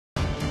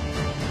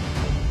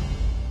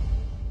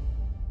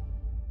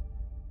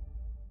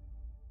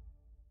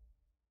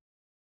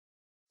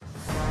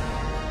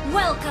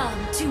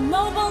Welcome to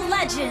Mobile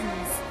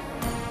Legends!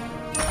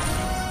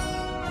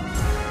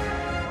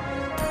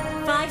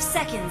 5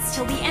 seconds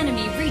till the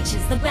enemy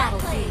reaches the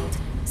battlefield.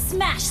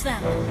 Smash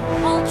them!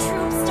 All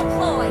troops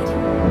deployed!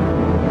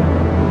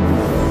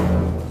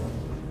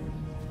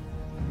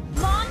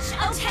 Launch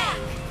attack!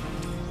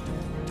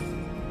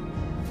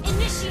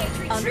 Initiate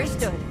retreat!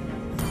 Understood.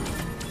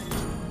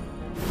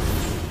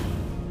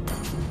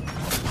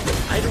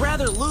 I'd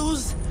rather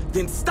lose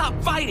than stop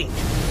fighting!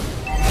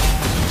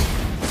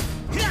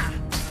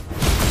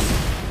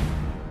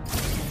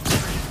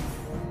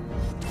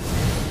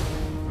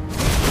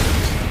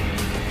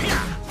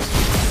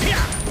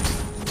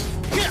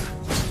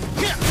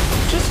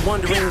 Just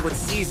wondering what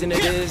season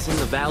it is in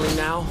the valley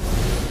now.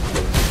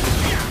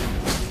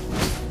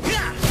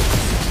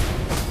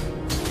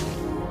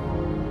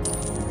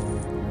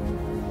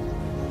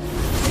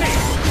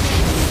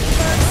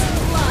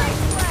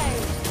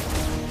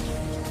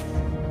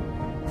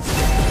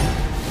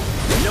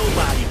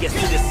 Nobody gets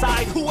to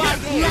decide who I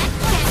am!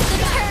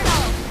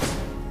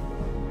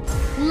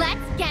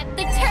 Let's get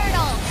the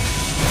turtle!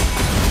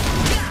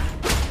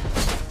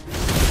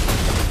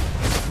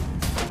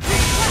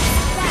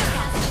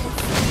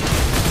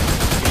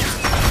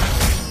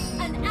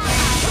 An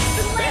ally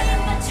has slain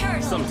the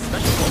turtle! Some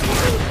special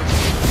word.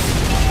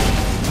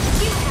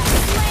 You have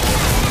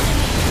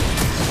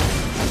slain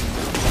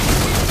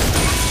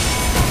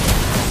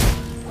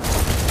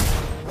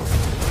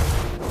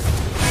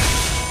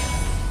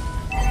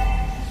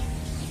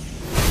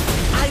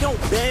I don't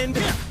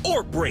bend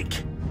or break.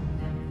 an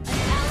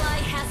ally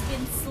has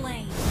been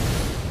slain.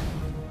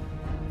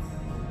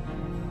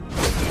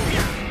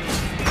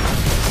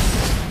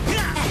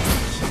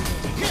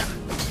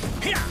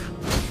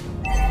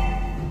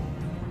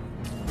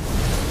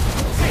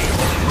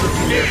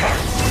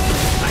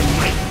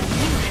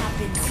 You have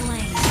been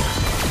slain.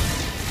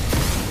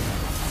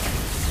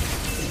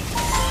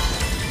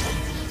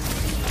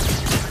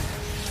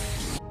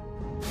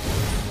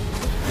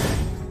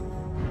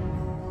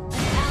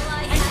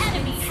 An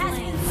enemy has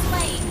been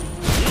slain.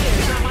 He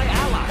is not my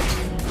ally.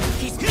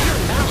 He's pure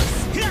malice.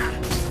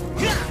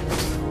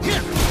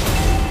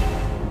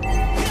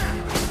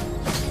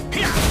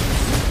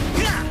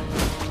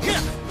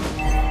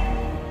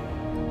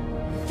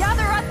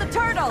 Gather up the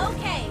turtle!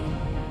 Okay.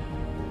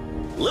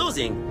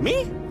 Losing?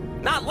 Me?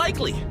 Not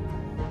likely.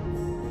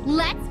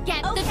 Let's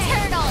get the Okay.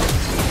 turtle!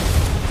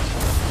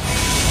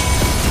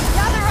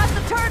 Gather up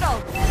the turtle!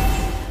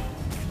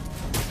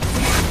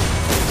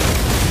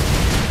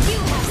 You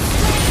have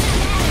slain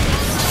an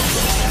enemy.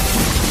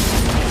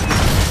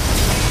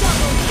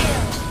 Double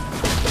kill.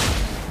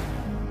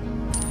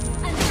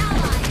 An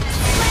ally has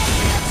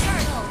slain the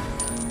turtle.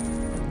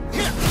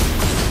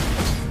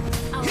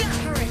 Our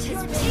turret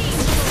has been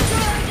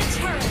destroyed the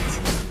turret.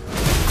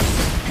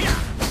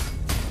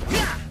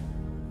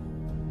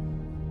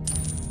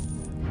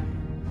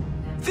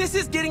 This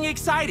is getting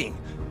exciting.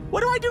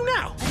 What do I do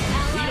now?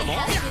 Beat 'em Ally all?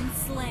 has been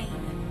slain.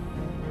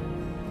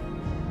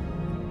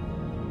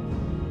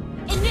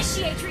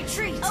 Initiate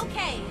retreat.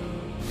 Okay.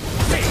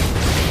 Killing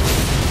spree.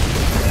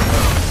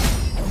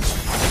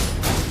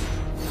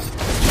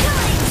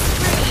 Killing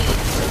spree.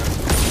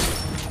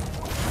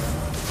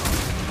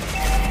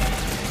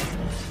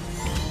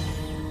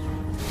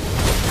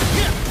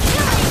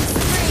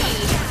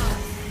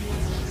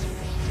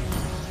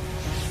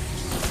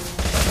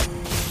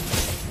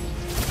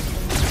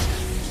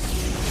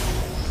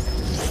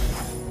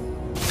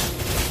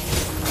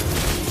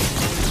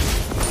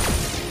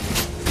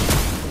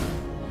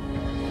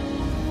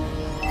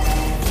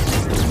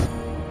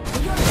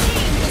 Your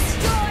team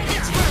destroyed a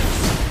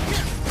turret.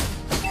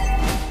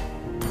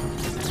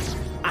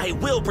 I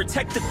will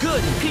protect the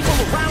good people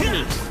around me.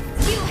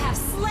 You have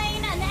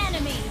slain an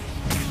enemy.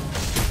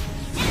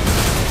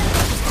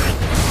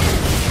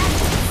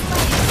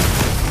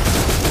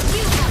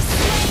 You have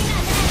slain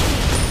an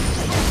enemy.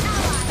 An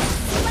ally has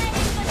slain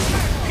the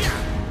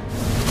turtle.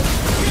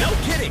 No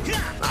kidding.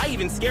 I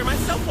even scare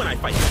myself when I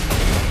fight.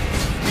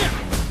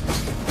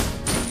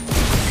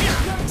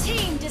 Your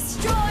team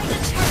destroyed a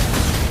turret.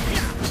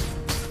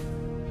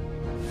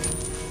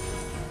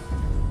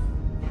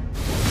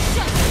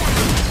 Shut down.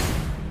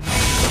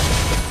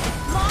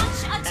 Launch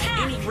At attack.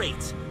 any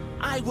rate,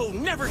 I will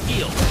never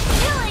yield.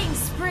 Killing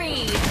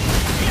spree.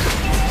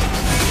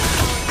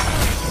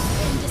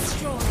 Been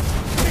destroyed.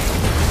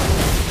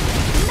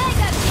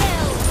 Mega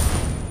kill.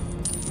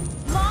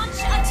 Launch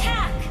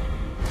attack.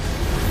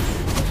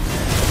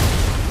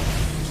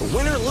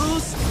 Win or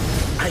lose,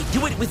 I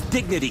do it with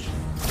dignity.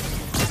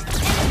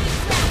 Enemy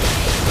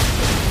rampage.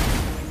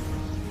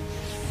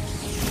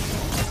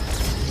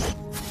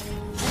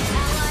 An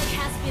ally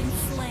has been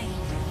slain.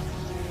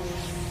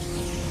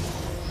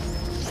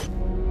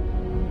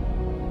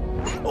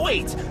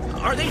 Wait,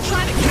 are they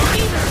trying to kill me?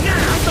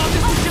 Nah, I thought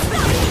this was just a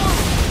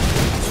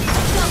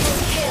Double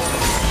kill.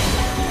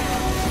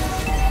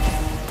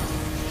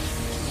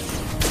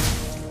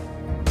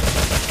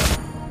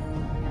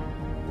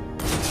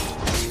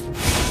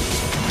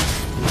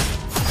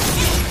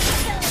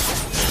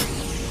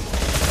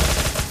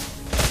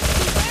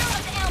 Beware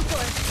of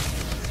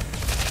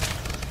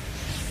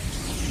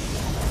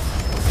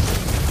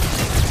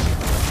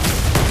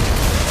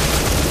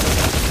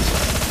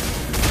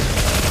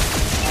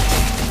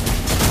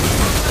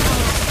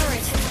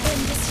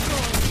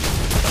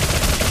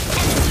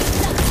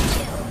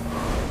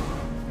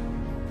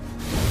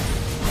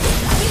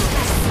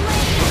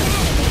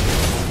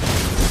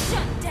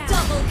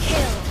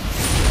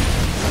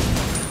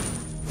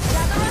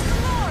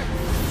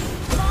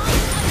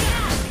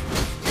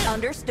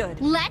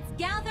good. Let's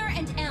Gather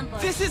and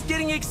ambush. This is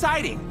getting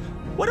exciting.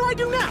 What do I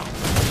do now?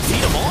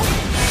 Beat them all?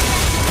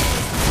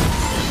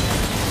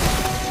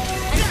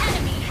 An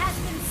enemy has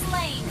been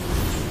slain.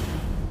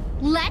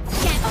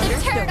 let's get the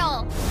Understood.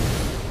 turtle.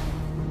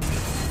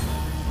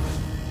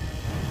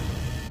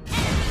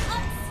 Enemy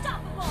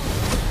unstoppable.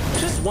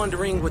 Just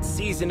wondering what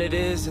season it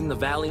is in the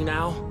valley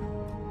now.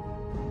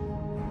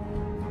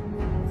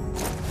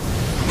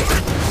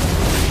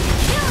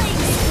 Killing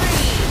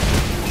spree.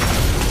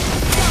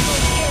 Double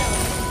kill.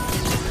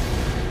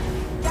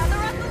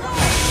 Gather up the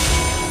Lord.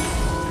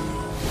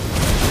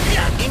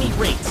 At any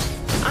rate,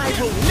 I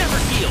will never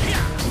yield.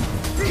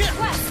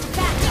 Request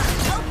backup.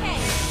 Okay.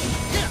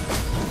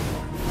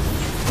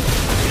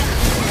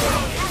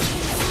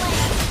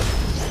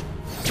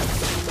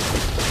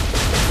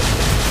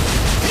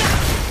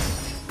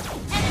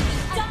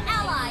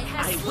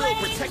 I will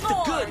protect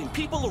the good and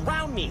people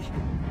around me.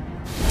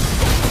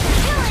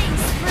 Killing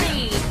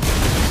spree.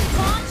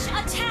 Launch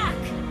attack.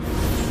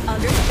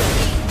 Understood.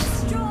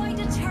 Destroyed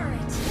a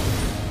turret.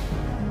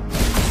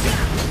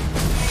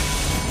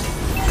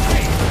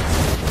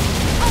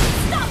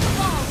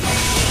 Unstoppable.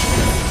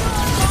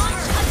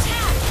 Launch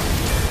attack.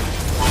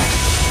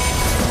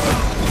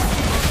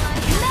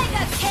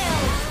 Mega kill.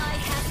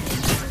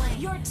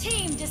 Your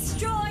team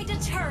destroyed a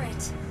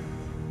turret.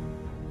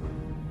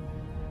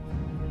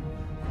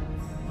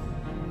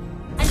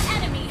 An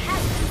enemy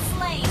has been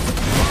slain.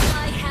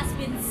 Ally has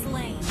been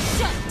slain.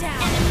 Shut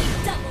down. Enemy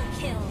double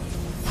kill.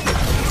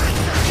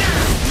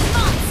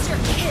 Monster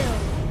kill.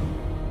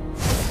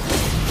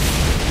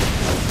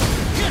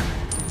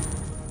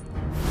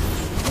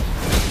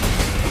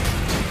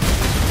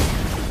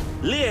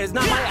 Leah is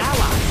not my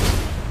ally.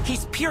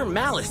 He's pure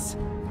malice.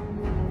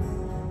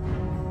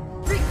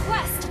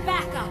 Request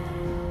backup.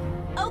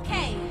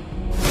 Okay.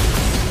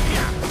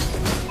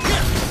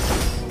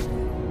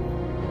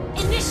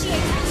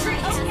 Initiate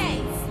retreat. Okay.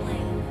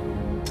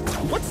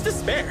 What's to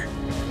spare?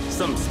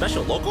 Some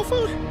special local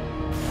food?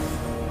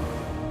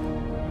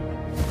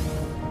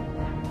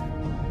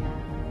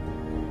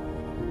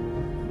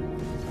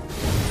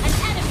 An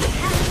enemy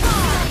has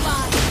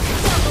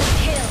double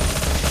kill.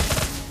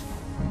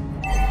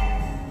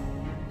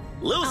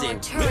 Losing. Our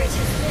turret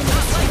has been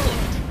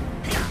destroyed.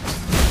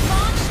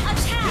 Launch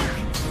attack.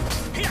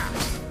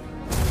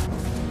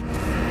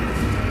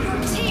 Your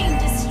team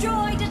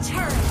destroyed a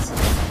turret.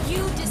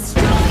 You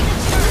destroyed a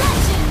turret.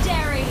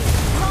 Legendary.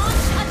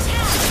 Launch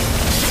attack.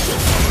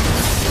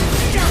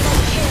 Double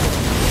kill.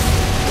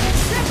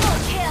 Triple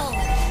kill.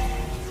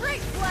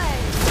 Great play.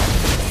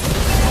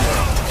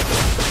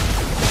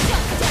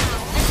 Shut down.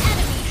 An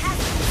enemy has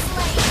been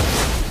slain.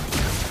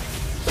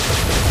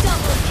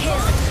 Double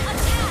kill.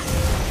 Attack.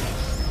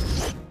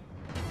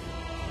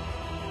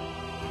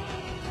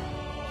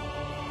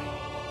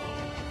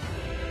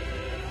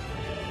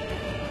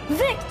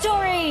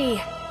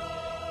 Victory!